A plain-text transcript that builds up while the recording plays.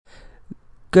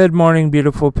Good morning,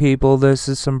 beautiful people. This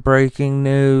is some breaking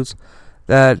news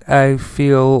that I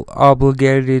feel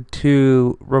obligated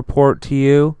to report to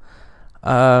you.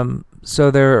 So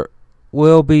there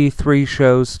will be 3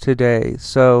 shows today.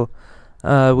 So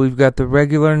we've got the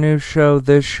regular news show,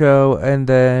 this show, and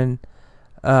then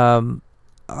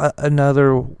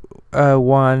another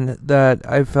one that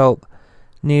I felt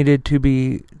needed to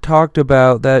be talked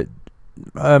about that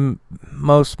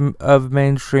most of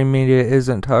mainstream media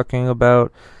isn't talking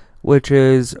about, which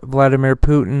is Vladimir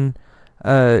Putin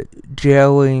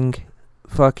jailing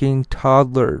fucking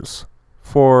toddlers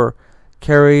for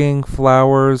carrying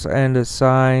flowers and a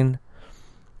sign.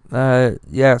 So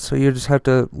you just have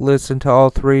to listen to all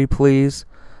 3, please.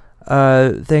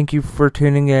 Thank you for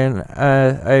tuning in.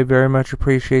 I very much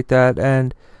appreciate that,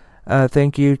 and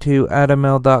thank you to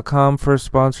AdamL.com for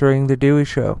sponsoring The Dewey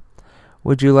Show.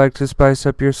 Would you like to spice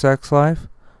up your sex life?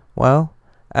 Well,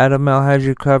 AdamL has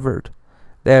you covered.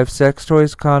 They have sex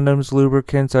toys, condoms,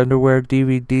 lubricants, underwear,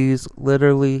 DVDs,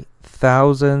 literally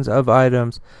thousands of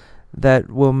items that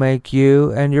will make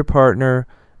you and your partner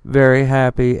very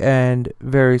happy and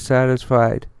very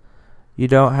satisfied. You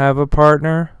don't have a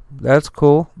partner? That's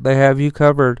cool. They have you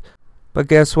covered. But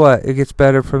guess what? It gets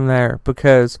better from there,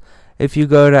 because if you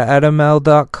go to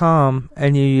AdamL.com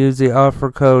and you use the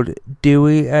offer code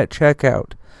DEWEY at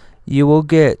checkout, you will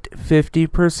get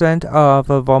 50% off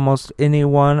of almost any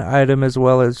one item, as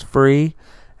well as free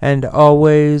and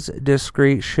always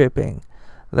discreet shipping.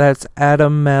 That's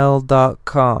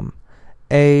AdamMale.com.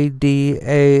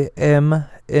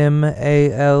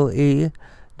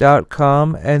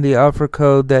 ADAMMALE.com, and the offer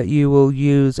code that you will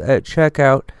use at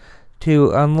checkout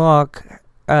to unlock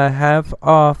half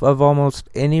off of almost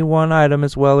any one item,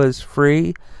 as well as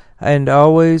free and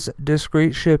always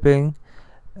discreet shipping,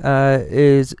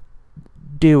 is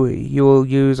Dewey. You will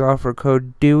use offer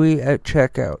code Dewey at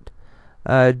checkout,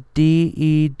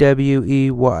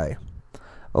 DEWEY.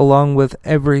 Along with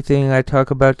everything I talk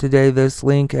about today, this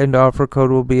link and offer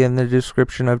code will be in the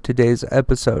description of today's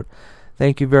episode.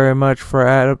 Thank you very much to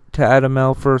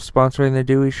AdamL for sponsoring The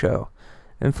Dewey Show.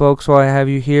 And folks, while I have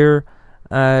you here,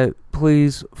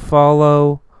 please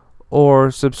follow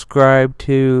or subscribe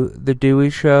to The Dewey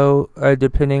Show,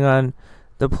 depending on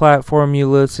the platform you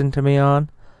listen to me on.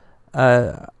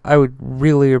 I would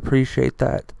really appreciate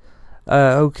that.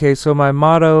 Okay, so my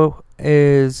motto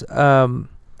is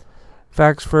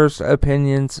facts first,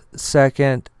 opinions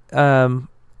second.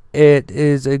 It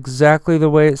is exactly the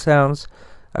way it sounds.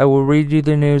 I will read you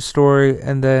the news story,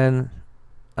 and then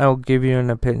I will give you an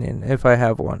opinion if I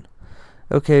have one.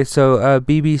 Okay, so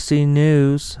BBC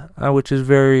News, which is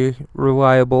very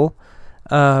reliable,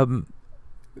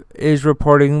 is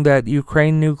reporting that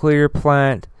Ukraine nuclear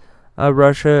plant,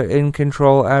 Russia in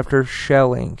control after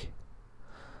shelling.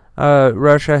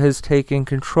 Russia has taken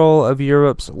control of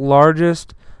Europe's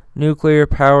largest nuclear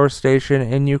power station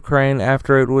in Ukraine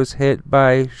after it was hit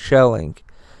by shelling.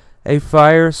 A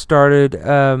fire started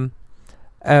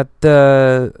at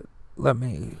the... Let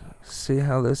me see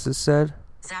how this is said.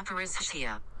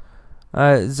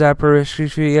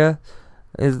 Zaporizhzhia,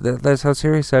 that's how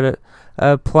Siri said it,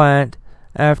 plant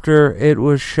after it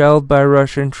was shelled by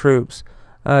Russian troops,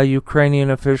 Ukrainian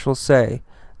officials say.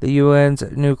 The UN's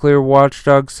nuclear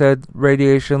watchdog said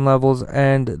radiation levels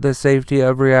and the safety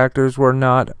of reactors were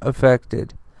not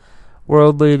affected.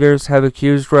 World leaders have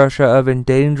accused Russia of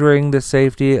endangering the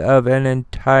safety of an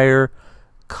entire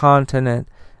continent,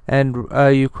 and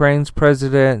Ukraine's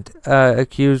president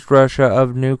accused Russia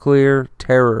of nuclear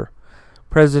terror.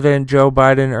 President Joe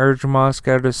Biden urged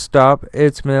Moscow to stop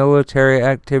its military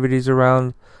activities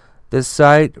around the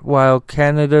site, while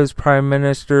Canada's Prime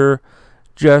Minister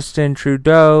Justin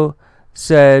Trudeau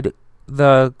said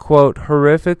the, quote,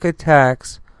 horrific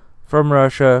attacks from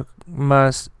Russia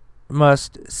must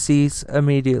cease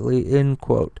immediately, end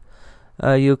quote.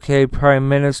 UK Prime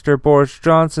Minister Boris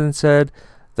Johnson said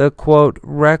the, quote,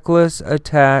 reckless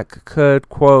attack could,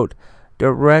 quote,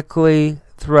 directly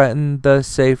threaten the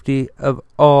safety of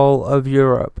all of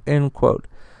Europe, end quote.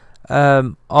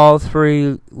 All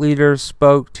 3 leaders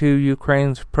spoke to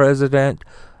Ukraine's President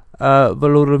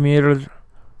Volodymyr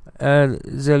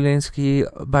Zelensky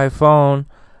by phone.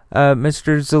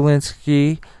 Mr.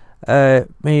 Zelensky,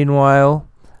 meanwhile,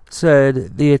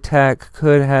 said the attack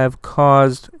could have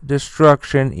caused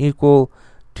destruction equal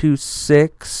to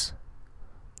 6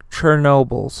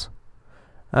 Chernobyls,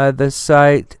 the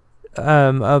site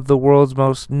of the world's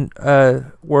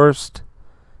worst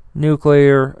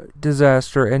nuclear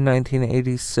disaster in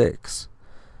 1986.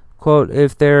 Quote,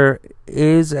 if there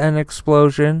is an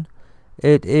explosion,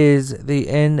 it is the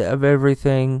end of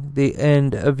everything, the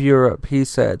end of Europe, he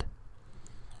said.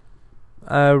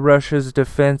 Russia's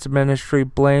defense ministry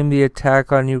blamed the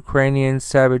attack on Ukrainian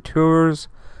saboteurs,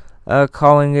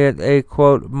 calling it a,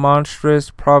 quote, monstrous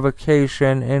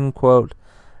provocation, end quote,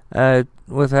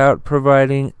 without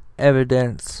providing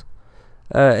evidence.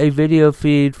 A video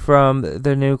feed from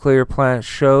the nuclear plant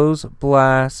shows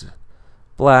blasts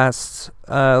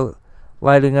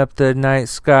lighting up the night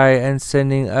sky and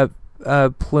sending up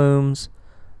plumes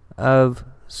of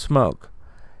smoke.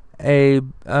 A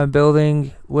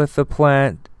building with the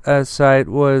plant site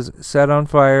was set on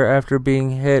fire after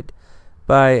being hit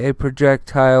by a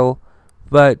projectile,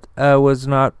 but was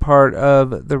not part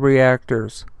of the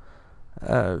reactors.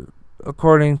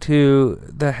 According to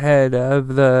the head of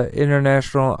the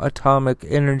International Atomic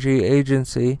Energy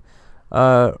Agency,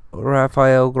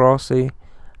 Rafael Grossi,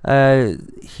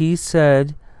 he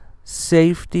said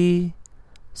safety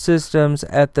systems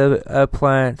at the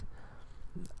plant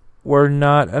were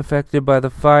not affected by the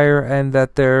fire and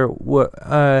that there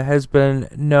has been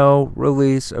no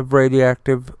release of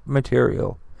radioactive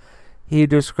material. He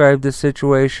described the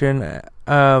situation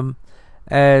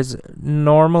as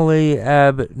normally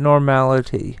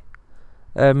abnormality,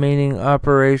 meaning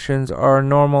operations are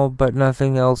normal but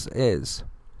nothing else is.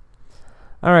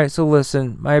 Alright, so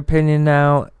listen, my opinion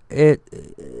now,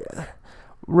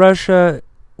 Russia,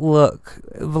 look,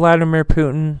 Vladimir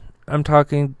Putin, I'm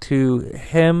talking to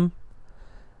him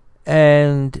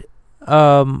and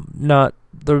not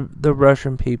the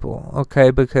Russian people, okay,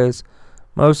 because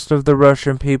most of the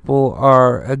Russian people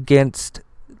are against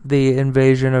the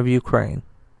invasion of Ukraine.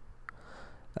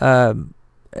 And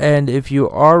if you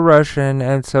are Russian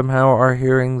and somehow are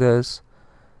hearing this,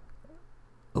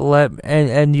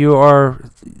 and you are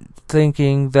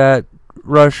thinking that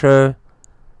Russia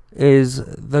is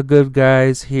the good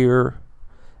guys here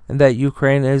and that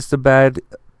Ukraine is the bad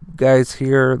guys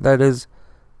here, that is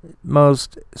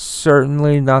most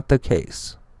certainly not the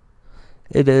case.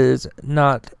 It is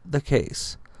not the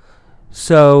case.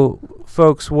 So,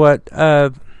 folks, what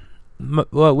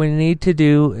we need to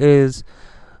do is,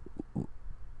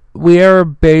 we are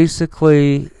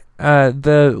basically,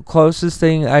 the closest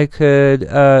thing I could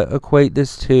equate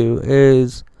this to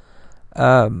is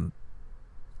a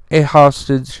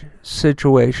hostage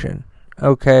situation,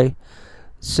 okay?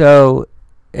 So,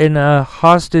 in a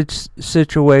hostage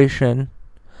situation,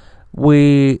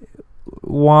 we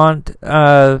want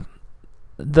the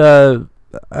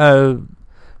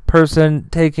person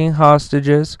taking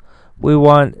hostages, we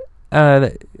want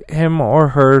him or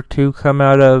her to come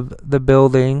out of the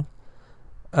building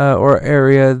or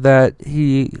area that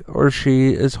he or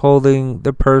she is holding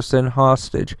the person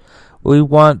hostage. We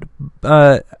want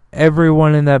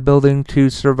everyone in that building to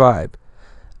survive.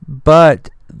 But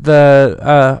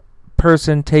the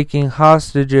person taking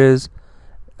hostages,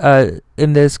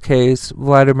 in this case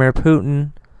Vladimir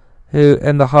Putin,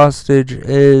 and the hostage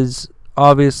is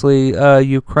obviously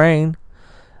Ukraine,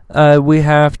 we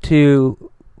have to,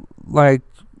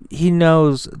 he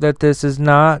knows that this is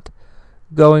not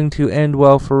going to end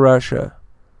well for Russia,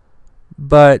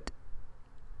 but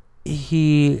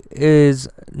he is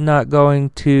not going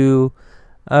to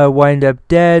wind up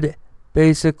dead,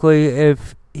 basically,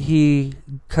 if he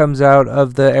comes out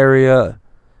of the area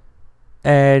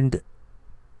and,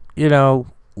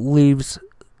 leaves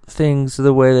things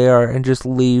the way they are and just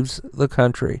leaves the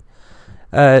country.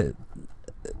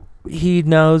 He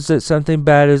knows that something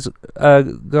bad is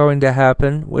going to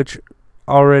happen, which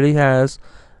already has.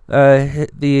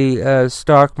 The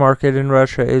stock market in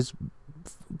Russia is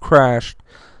crashed.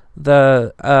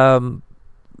 The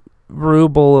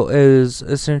ruble is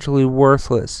essentially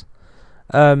worthless.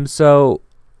 So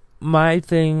my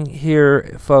thing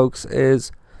here, folks,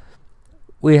 is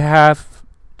we have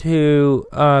to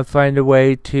find a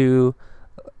way to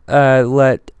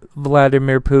let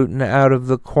Vladimir Putin out of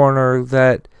the corner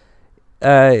that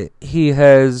he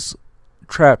has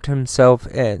trapped himself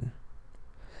in.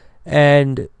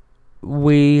 And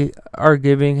we are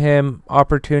giving him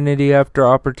opportunity after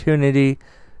opportunity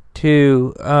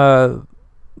to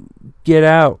get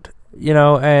out,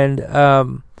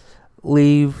 and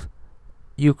leave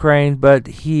Ukraine, but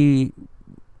he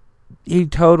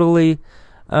totally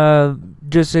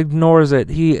just ignores it.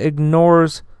 He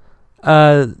ignores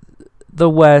the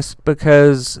West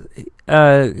because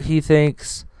he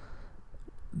thinks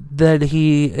that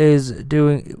he is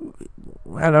doing,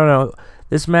 I don't know,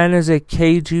 this man is a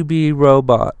KGB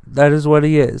robot. That is what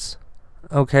he is.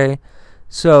 Okay?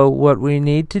 So what we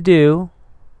need to do,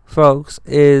 folks,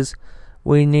 is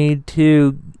we need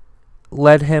to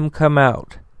let him come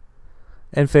out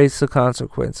and face the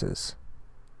consequences.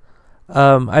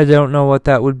 I don't know what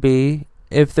that would be.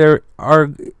 If there are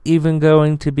even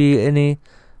going to be any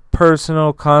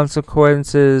personal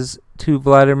consequences to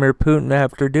Vladimir Putin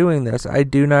after doing this? I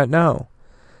do not know.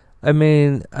 I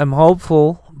mean, I'm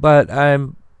hopeful, but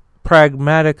I'm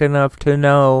pragmatic enough to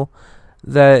know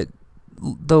that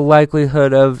the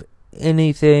likelihood of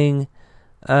anything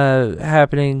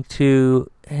happening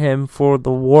to him for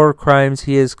the war crimes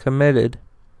he has committed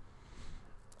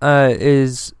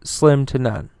is slim to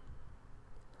none.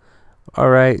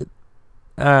 Alright.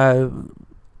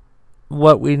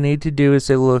 What we need to do is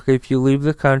say, look, if you leave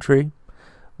the country,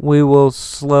 we will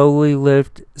slowly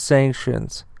lift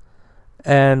sanctions.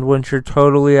 And once you're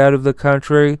totally out of the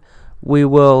country, we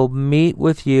will meet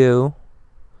with you,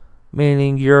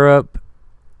 meaning Europe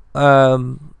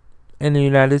and the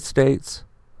United States,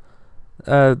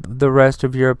 the rest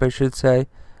of Europe, I should say,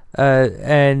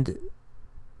 and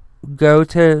go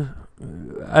to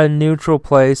a neutral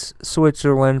place,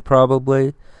 Switzerland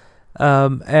probably,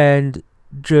 and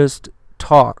just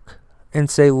talk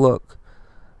and say, look,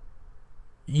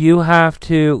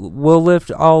 we'll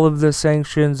lift all of the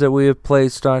sanctions that we have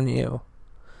placed on you,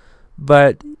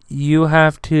 but you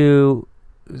have to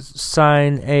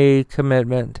sign a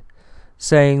commitment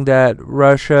saying that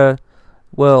Russia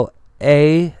will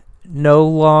A, no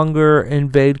longer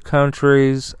invade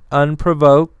countries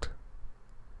unprovoked,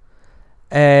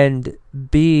 and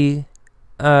B,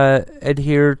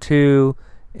 adhere to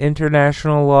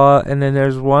international law. And then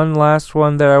there's one last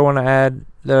one that I want to add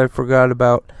that I forgot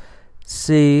about.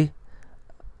 C,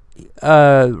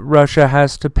 Russia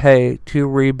has to pay to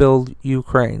rebuild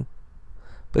Ukraine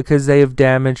because they have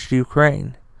damaged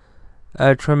Ukraine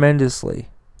tremendously.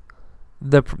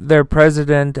 Their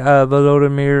president,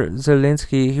 Volodymyr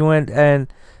Zelensky, he went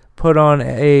and put on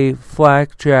a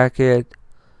flak jacket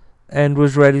and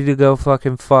was ready to go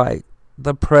fucking fight.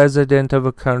 The president of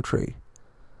a country.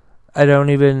 I don't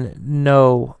even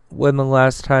know when the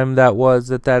last time that was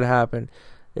that happened.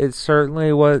 It certainly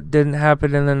didn't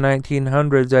happen in the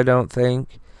 1900s, I don't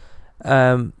think.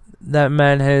 That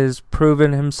man has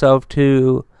proven himself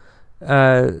to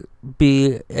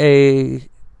be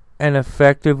an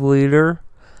effective leader.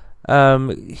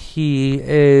 He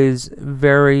is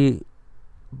very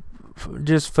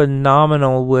just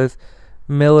phenomenal with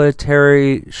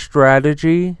military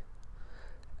strategy,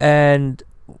 and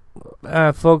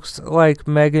folks like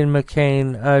Meghan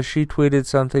McCain, she tweeted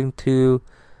something to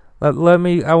I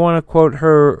want to quote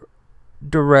her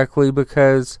directly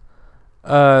because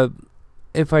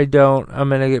if I don't, I'm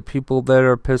going to get people that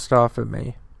are pissed off at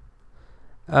me.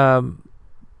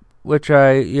 Which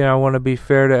I want to be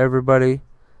fair to everybody.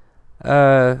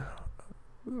 Oh,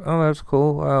 that's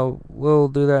cool. We'll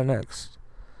do that next.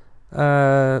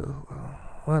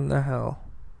 What in the hell?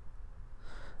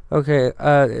 Okay,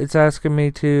 it's asking me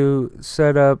to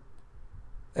set up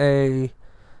a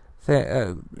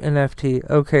NFT.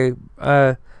 Okay,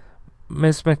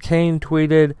 Miss McCain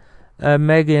tweeted,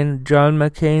 Meghan, John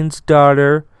McCain's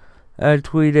daughter,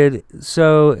 tweeted,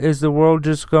 so is the world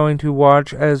just going to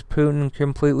watch as Putin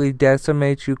completely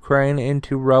decimates Ukraine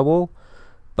into rubble?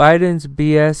 Biden's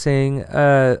BSing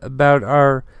about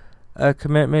our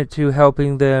commitment to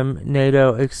helping them,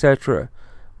 NATO, etc.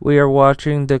 We are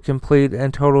watching the complete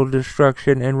and total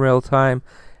destruction in real time,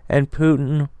 and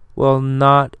Putin will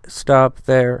not stop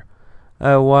there.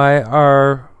 Why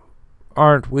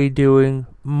aren't we doing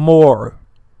more?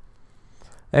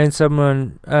 And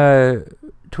someone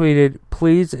tweeted,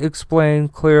 please explain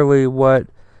clearly what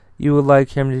you would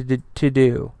like him to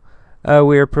do.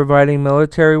 We are providing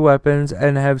military weapons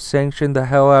and have sanctioned the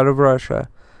hell out of Russia.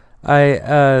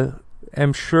 I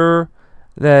am sure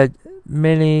that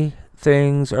many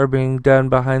things are being done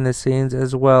behind the scenes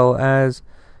as well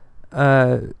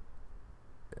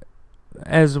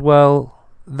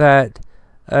that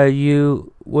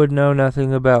you would know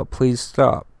nothing about. Please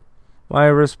stop. My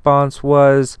response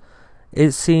was,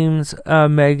 it seems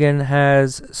Meghan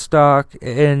has stock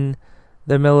in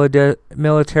the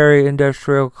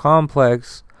military-industrial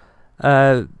complex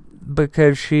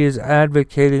because she is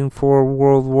advocating for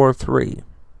World War III.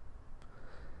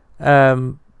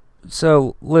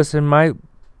 So, listen, my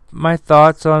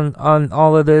thoughts on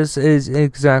all of this is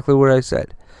exactly what I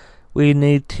said. We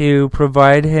need to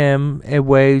provide him a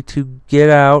way to get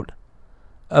out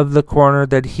of the corner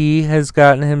that he has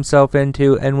gotten himself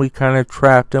into, and we kind of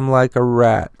trapped him like a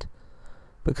rat.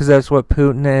 Because that's what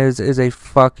Putin is a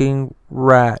fucking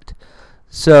rat.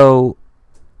 So,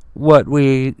 what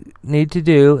we need to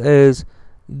do is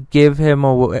give him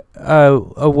a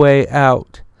way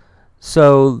out,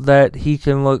 so that he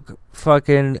can look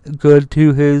fucking good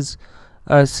to his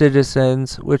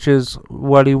citizens, which is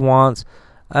what he wants.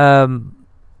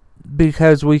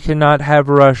 Because we cannot have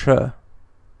Russia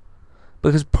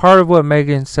because part of what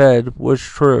Megan said was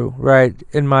true, right,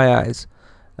 in my eyes.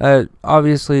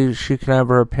 Obviously, she can have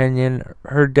her opinion.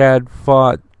 Her dad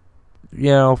fought,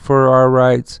 for our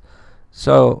rights.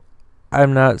 So,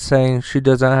 I'm not saying she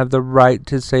doesn't have the right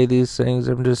to say these things.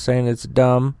 I'm just saying it's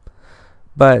dumb.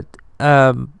 But,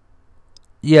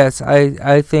 yes,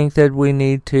 I think that we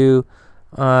need to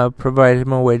provide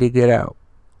him a way to get out.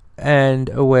 And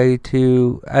a way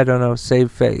to,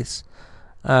 save face.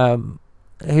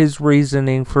 His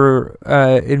reasoning for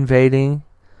invading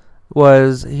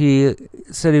was he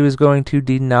said he was going to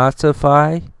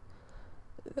denazify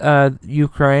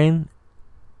Ukraine.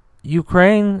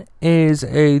 Ukraine is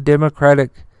a democratic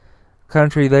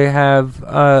country. They have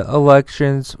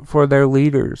elections for their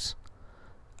leaders.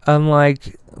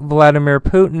 Unlike Vladimir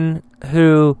Putin,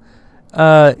 who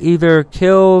either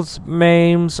kills,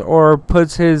 maims, or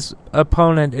puts his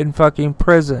opponent in fucking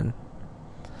prison.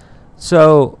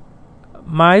 So,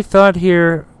 my thought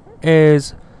here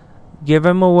is give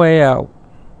him a way out.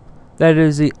 That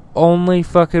is the only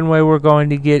fucking way we're going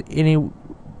to get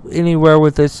anywhere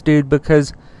with this dude,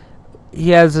 because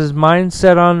he has his mind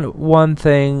set on one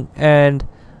thing and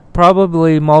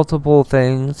probably multiple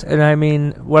things.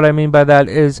 And what I mean by that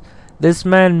is this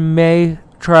man may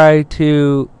try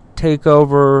to take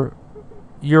over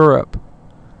Europe.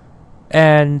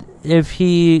 And if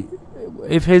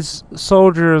his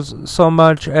soldiers so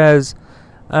much as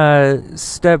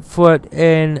step foot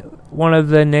in one of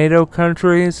the NATO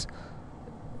countries,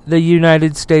 the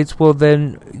United States will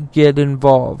then get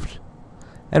involved.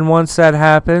 And once that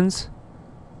happens,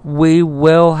 we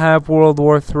will have World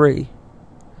War III.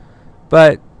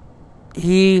 But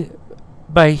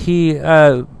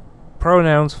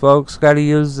pronouns, folks, gotta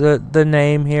use the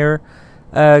name here,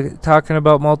 talking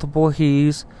about multiple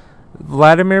he's.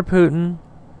 Vladimir Putin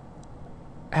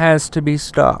has to be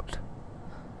stopped.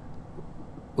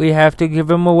 We have to give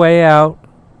him a way out,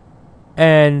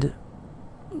 and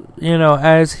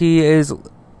as he is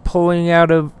pulling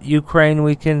out of Ukraine,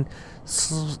 we can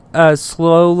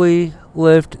slowly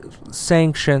lift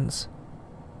sanctions.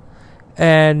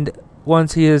 And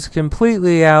once he is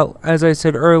completely out, as I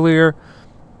said earlier,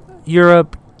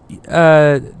 Europe,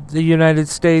 the United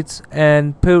States,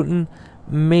 and Putin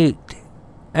meet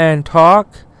and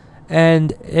talk.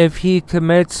 And if he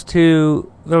commits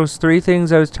to those three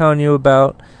things I was telling you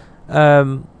about,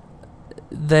 then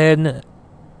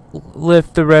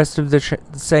lift the rest of the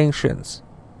sanctions.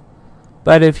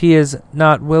 But if he is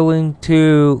not willing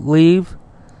to leave,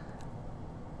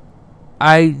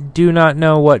 I do not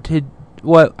know what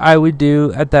I would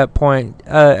do at that point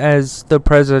as the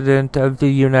President of the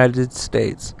United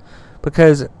States.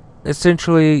 Because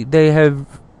essentially they have,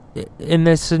 in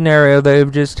this scenario, they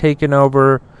have just taken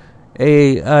over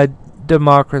a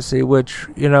democracy, which,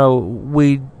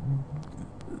 we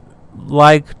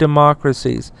like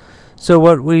democracies. So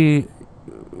what we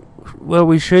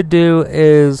should do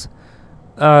is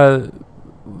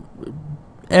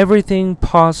everything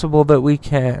possible that we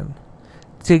can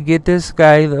to get this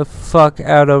guy the fuck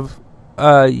out of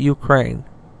Ukraine.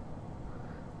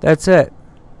 That's it.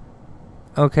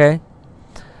 Okay?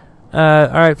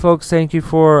 Alright, folks, thank you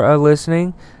for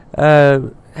listening.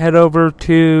 Head over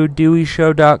to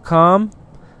DeweyShow.com.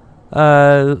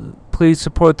 Please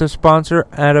support the sponsor,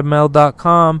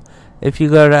 AdamL.com. If you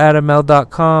go to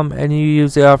AdamL.com and you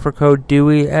use the offer code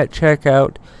Dewey at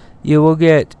checkout, you will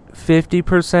get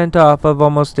 50% off of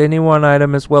almost any one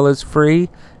item, as well as free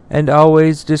and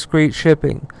always discreet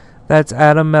shipping. That's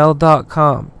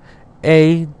AdamL.com.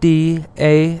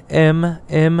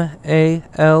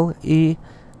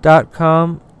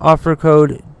 AdamMale.com. Offer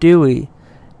code Dewey,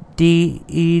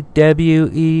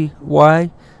 DEWEY,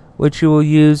 which you will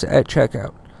use at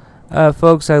checkout.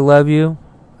 Folks, I love you.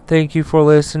 Thank you for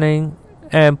listening,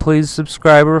 and please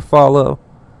subscribe or follow.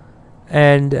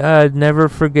 And never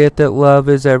forget that love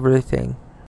is everything.